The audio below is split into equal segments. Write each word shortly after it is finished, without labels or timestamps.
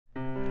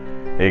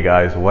Hey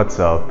guys, what's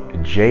up?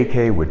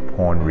 JK with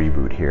Porn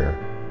Reboot here.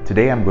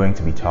 Today I'm going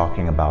to be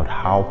talking about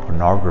how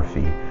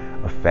pornography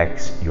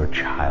affects your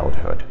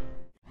childhood.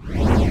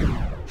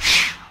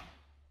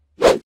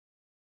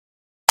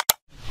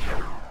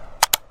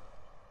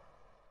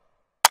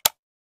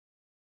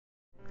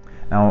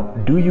 Now,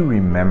 do you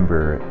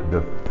remember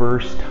the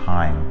first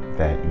time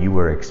that you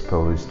were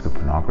exposed to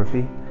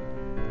pornography?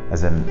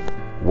 As in,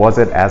 was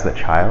it as a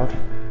child?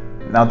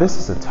 Now, this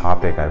is a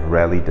topic I've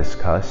rarely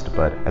discussed,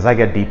 but as I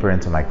get deeper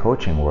into my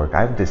coaching work,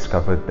 I've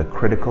discovered the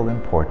critical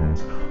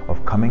importance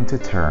of coming to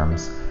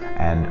terms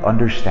and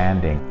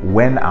understanding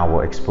when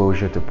our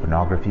exposure to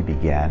pornography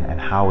began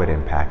and how it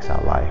impacts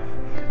our life.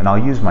 And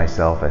I'll use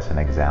myself as an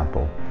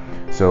example.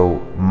 So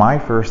my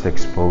first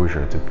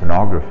exposure to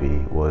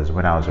pornography was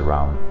when I was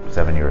around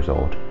 7 years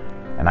old.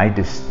 And I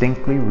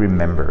distinctly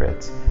remember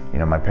it. You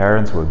know, my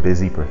parents were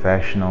busy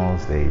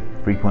professionals. They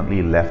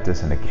frequently left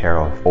us in the care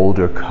of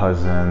older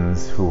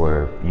cousins who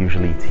were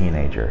usually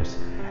teenagers.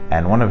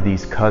 And one of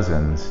these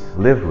cousins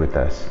lived with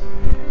us.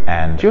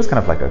 And she was kind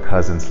of like a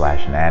cousin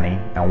slash nanny.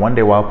 And one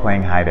day while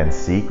playing hide and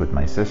seek with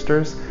my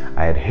sisters,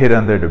 I had hid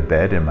under the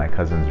bed in my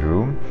cousin's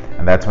room.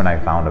 And that's when I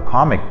found a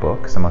comic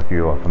book, some of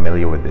you are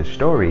familiar with this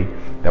story,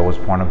 that was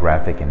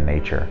pornographic in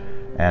nature.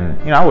 And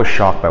you know, I was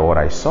shocked by what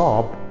I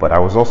saw, but I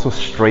was also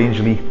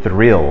strangely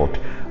thrilled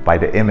by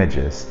the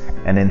images.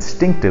 And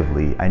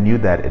instinctively, I knew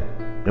that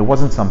it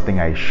wasn't something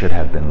I should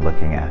have been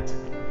looking at.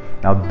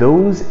 Now,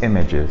 those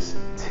images,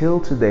 till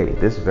today,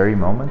 this very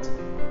moment,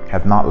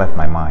 have not left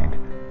my mind.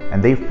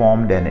 And they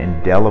formed an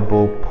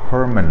indelible,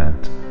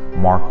 permanent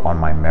mark on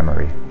my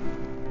memory.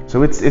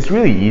 So it's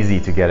really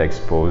easy to get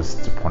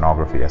exposed to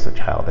pornography as a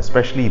child,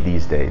 especially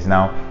these days.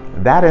 Now,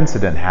 that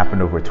incident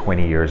happened over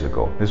 20 years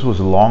ago. This was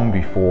long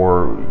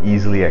before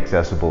easily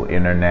accessible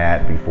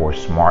internet, before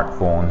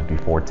smartphones,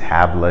 before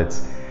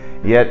tablets.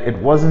 Yet it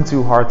wasn't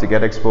too hard to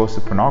get exposed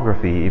to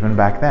pornography even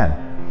back then.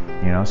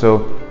 You know,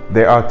 so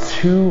there are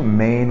two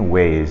main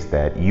ways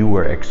that you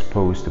were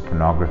exposed to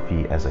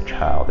pornography as a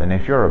child. And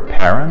if you're a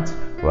parent,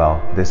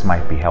 well, this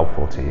might be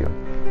helpful to you.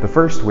 The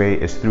first way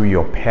is through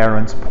your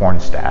parents' porn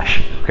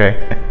stash,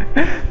 okay?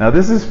 Now,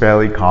 this is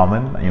fairly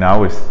common. You know, I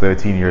was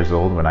 13 years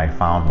old when I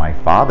found my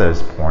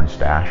father's porn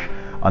stash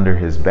under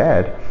his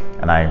bed,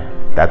 and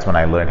that's when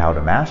I learned how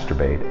to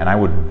masturbate, and I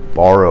would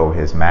borrow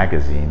his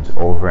magazines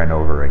over and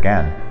over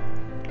again.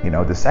 You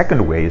know, the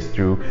second way is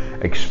through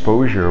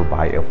exposure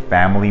by a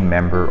family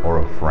member or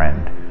a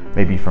friend,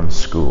 maybe from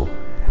school.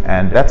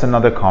 And that's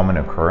another common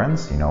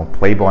occurrence. You know,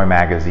 Playboy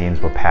magazines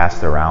were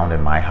passed around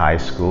in my high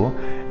school,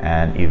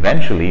 and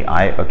eventually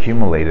I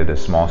accumulated a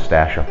small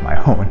stash of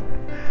my own.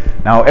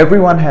 Now,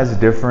 everyone has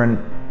different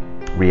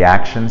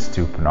reactions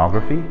to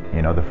pornography,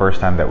 you know, the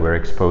first time that we're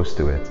exposed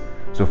to it.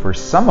 So for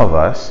some of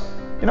us,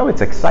 you know,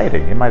 it's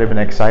exciting. It might have been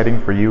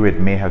exciting for you. It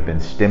may have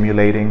been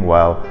stimulating,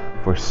 while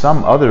for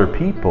some other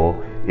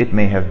people, it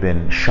may have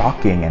been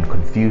shocking and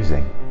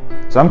confusing.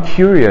 So I'm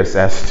curious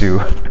as to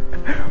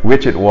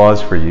which it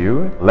was for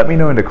you. Let me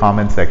know in the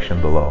comment section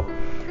below.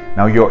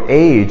 Now, your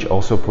age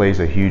also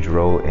plays a huge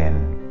role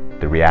in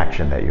the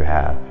reaction that you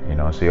have, you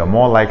know, so you're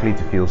more likely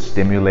to feel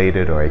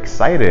stimulated or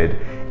excited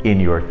in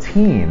your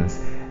teens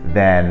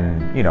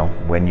than, you know,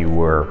 when you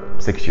were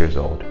 6 years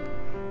old.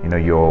 You know,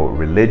 your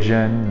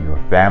religion,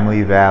 your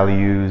family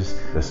values,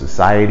 the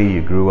society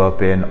you grew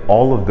up in,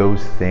 all of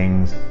those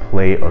things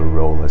play a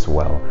role as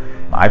well.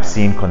 I've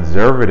seen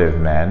conservative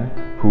men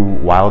who,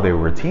 while they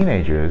were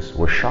teenagers,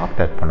 were shocked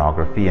at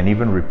pornography and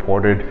even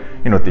reported,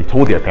 you know, they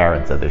told their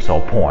parents that they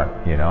saw porn,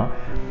 you know.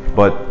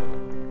 But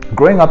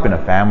growing up in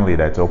a family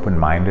that's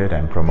open-minded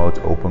and promotes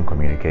open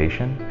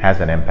communication has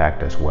an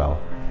impact as well,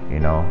 you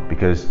know,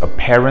 because a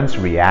parent's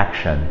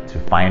reaction to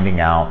finding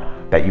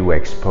out that you were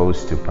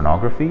exposed to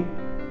pornography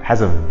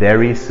has a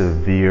very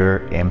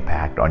severe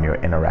impact on your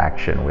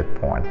interaction with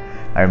porn.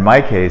 Now, in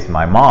my case,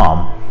 my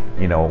mom,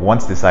 you know,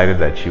 once decided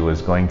that she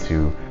was going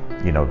to,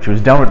 you know, she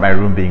was done with my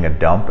room being a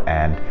dump,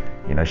 and,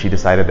 you know, she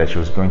decided that she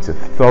was going to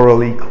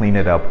thoroughly clean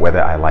it up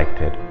whether I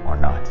liked it or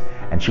not.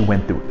 And she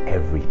went through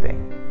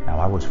everything. Now,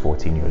 I was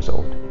 14 years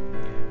old.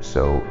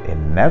 So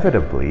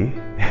inevitably,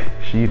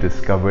 she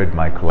discovered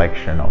my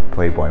collection of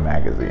Playboy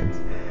magazines.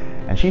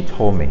 And she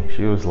told me,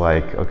 she was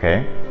like,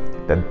 okay,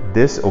 that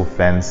this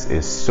offense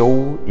is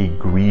so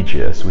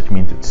egregious, which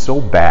means it's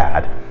so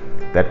bad,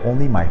 that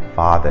only my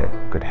father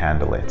could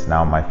handle it.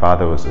 Now, my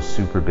father was a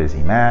super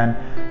busy man.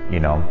 You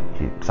know,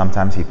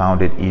 sometimes he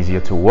found it easier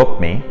to whoop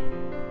me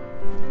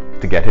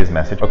to get his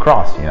message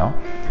across, you know.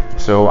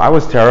 So I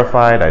was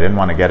terrified. I didn't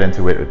want to get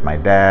into it with my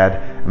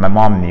dad. And my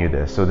mom knew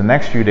this. So the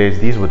next few days,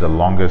 these were the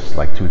longest,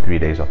 like 2-3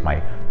 days of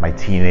my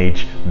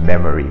teenage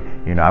memory.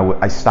 You know,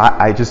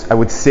 I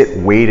would sit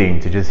waiting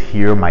to just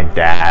hear my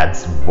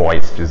dad's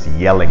voice just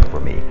yelling for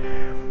me.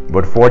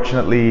 But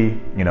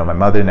fortunately, you know, my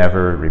mother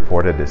never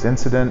reported this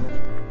incident,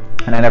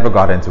 and I never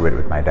got into it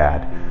with my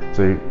dad.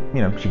 So,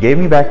 you know, she gave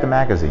me back the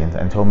magazines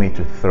and told me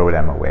to throw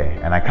them away.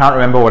 And I can't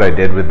remember what I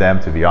did with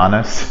them, to be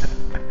honest.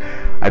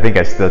 I think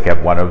I still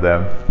kept one of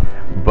them.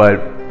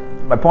 But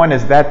my point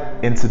is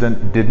that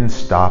incident didn't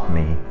stop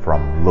me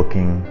from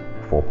looking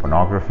for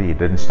pornography. It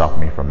didn't stop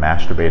me from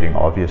masturbating,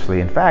 obviously.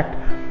 In fact,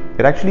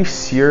 it actually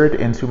seared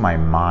into my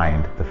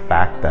mind the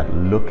fact that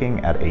looking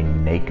at a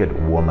naked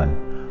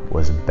woman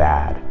was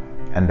bad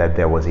and that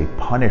there was a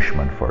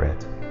punishment for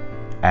it.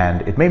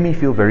 And it made me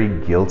feel very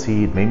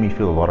guilty. It made me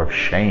feel a lot of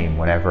shame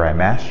whenever I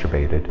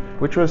masturbated,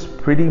 which was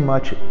pretty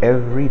much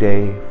every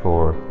day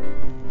for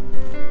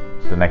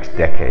the next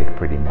decade,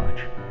 pretty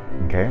much.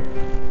 Okay?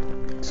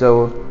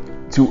 So,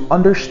 to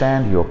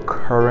understand your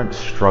current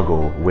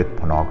struggle with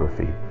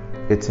pornography,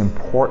 it's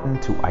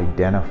important to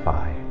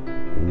identify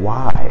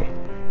why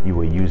you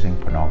were using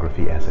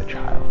pornography as a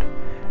child.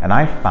 And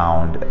I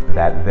found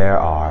that there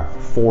are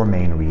 4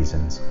 main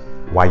reasons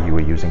why you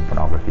were using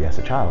pornography as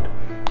a child.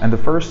 And the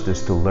first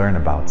is to learn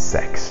about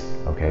sex.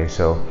 Okay,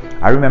 so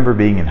I remember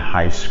being in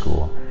high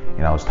school.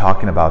 I was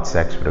talking about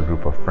sex with a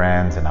group of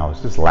friends, and I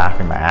was just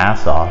laughing my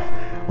ass off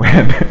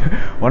when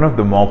one of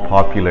the more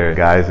popular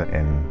guys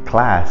in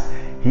class,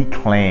 he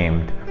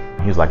claimed,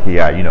 he was like,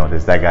 yeah,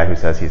 there's that guy who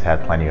says he's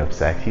had plenty of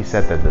sex. He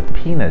said that the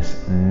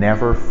penis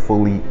never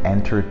fully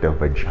entered the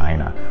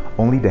vagina.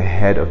 Only the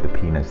head of the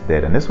penis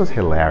did. And this was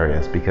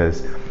hilarious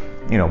because,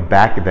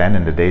 back then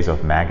in the days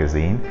of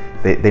magazine,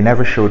 they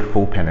never showed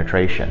full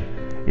penetration.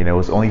 It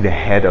was only the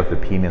head of the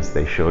penis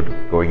they showed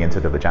going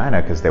into the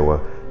vagina because there were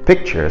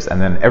pictures,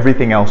 and then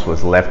everything else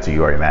was left to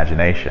your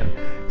imagination.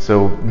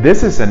 So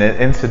this is an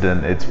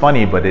incident, it's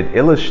funny, but it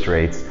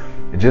illustrates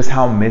just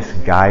how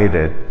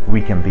misguided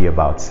we can be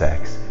about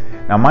sex.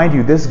 Now, mind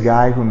you, this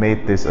guy who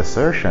made this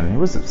assertion, he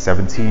was a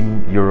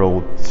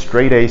 17-year-old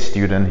straight-A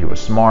student. He was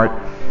smart,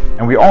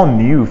 and we all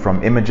knew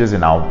from images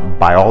in our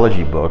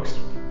biology books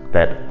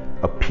that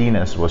a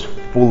penis was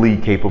fully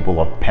capable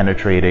of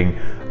penetrating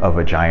a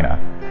vagina.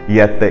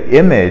 Yet the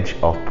image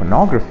of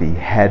pornography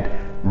had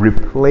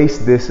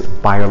replaced this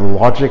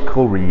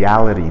biological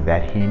reality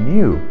that he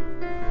knew.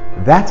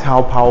 That's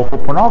how powerful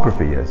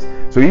pornography is.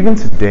 So even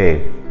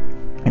today,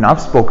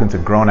 I've spoken to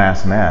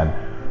grown-ass men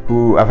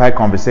who I've had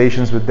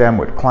conversations with them,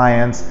 with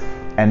clients,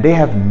 and they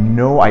have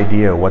no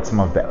idea what some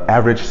of the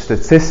average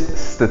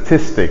statistics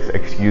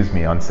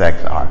on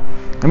sex are.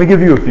 Let me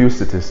give you a few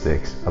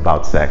statistics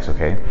about sex,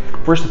 okay?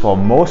 First of all,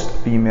 most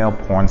female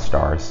porn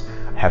stars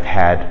have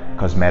had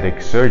cosmetic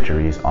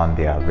surgeries on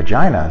their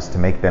vaginas to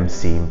make them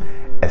seem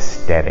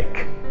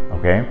aesthetic,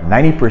 okay?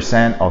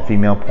 90% of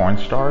female porn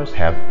stars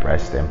have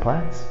breast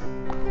implants.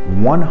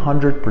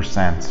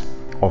 100%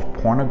 of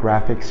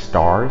pornographic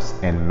stars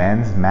in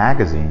men's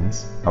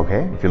magazines,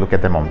 okay, if you look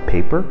at them on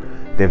paper,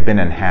 they've been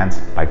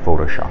enhanced by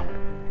Photoshop,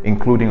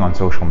 including on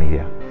social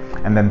media.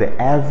 And then the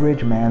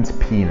average man's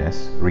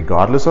penis,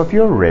 regardless of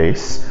your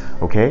race,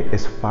 okay,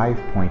 is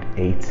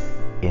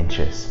 5.8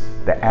 inches.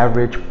 The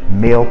average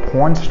male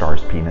porn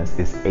star's penis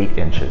is 8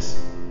 inches.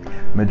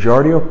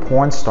 Majority of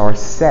porn star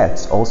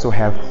sets also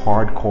have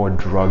hardcore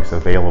drugs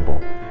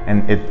available.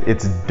 And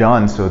it's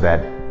done so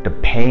that the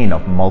pain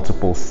of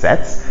multiple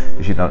sets,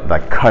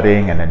 like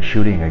cutting and then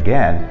shooting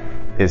again,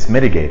 is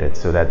mitigated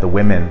so that the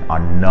women are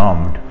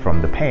numbed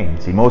from the pain.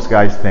 See, most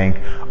guys think,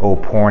 oh,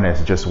 porn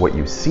is just what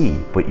you see,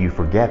 but you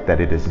forget that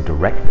it is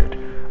directed.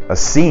 A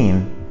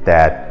scene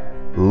that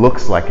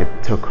looks like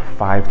it took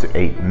 5 to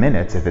 8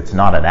 minutes, if it's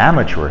not an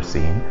amateur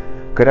scene,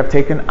 could have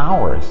taken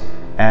hours.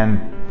 And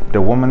the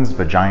woman's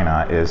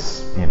vagina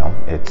is,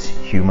 it's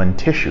human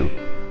tissue.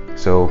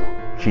 So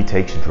she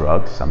takes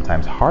drugs,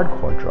 sometimes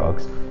hardcore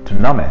drugs, to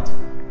numb it.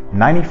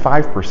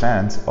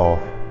 95% of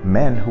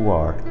men who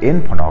are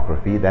in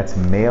pornography, that's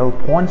male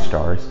porn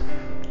stars,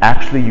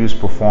 actually use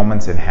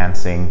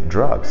performance-enhancing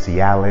drugs,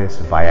 Cialis,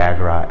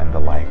 Viagra, and the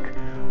like.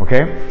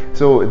 Okay?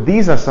 So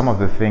these are some of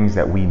the things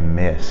that we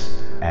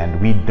miss and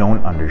we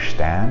don't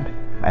understand.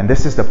 And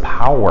this is the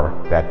power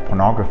that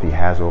pornography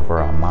has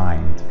over our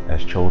mind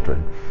as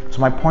children. So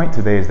my point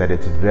today is that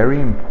it's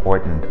very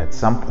important at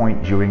some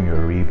point during your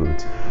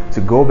reboot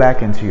to go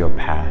back into your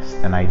past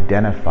and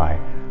identify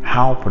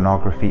how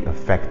pornography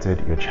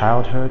affected your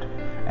childhood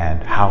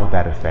and how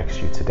that affects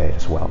you today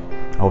as well.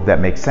 I hope that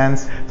makes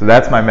sense. So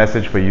that's my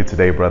message for you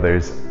today,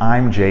 brothers.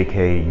 I'm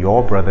JK,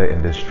 your brother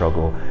in this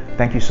struggle.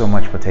 Thank you so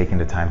much for taking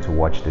the time to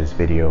watch this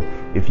video.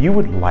 If you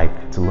would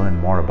like to learn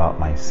more about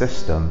my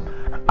system,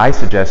 I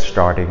suggest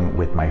starting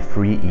with my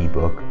free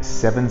ebook,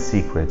 7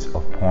 Secrets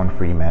of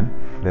Porn-Free Men.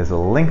 There's a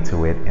link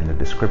to it in the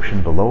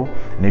description below.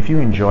 And if you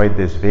enjoyed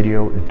this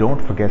video,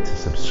 don't forget to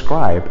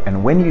subscribe.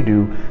 And when you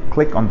do,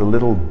 click on the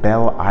little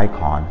bell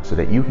icon so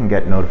that you can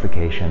get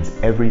notifications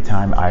every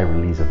time I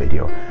release a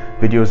video.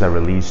 Videos are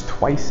released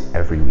twice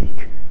every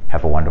week.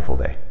 Have a wonderful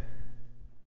day.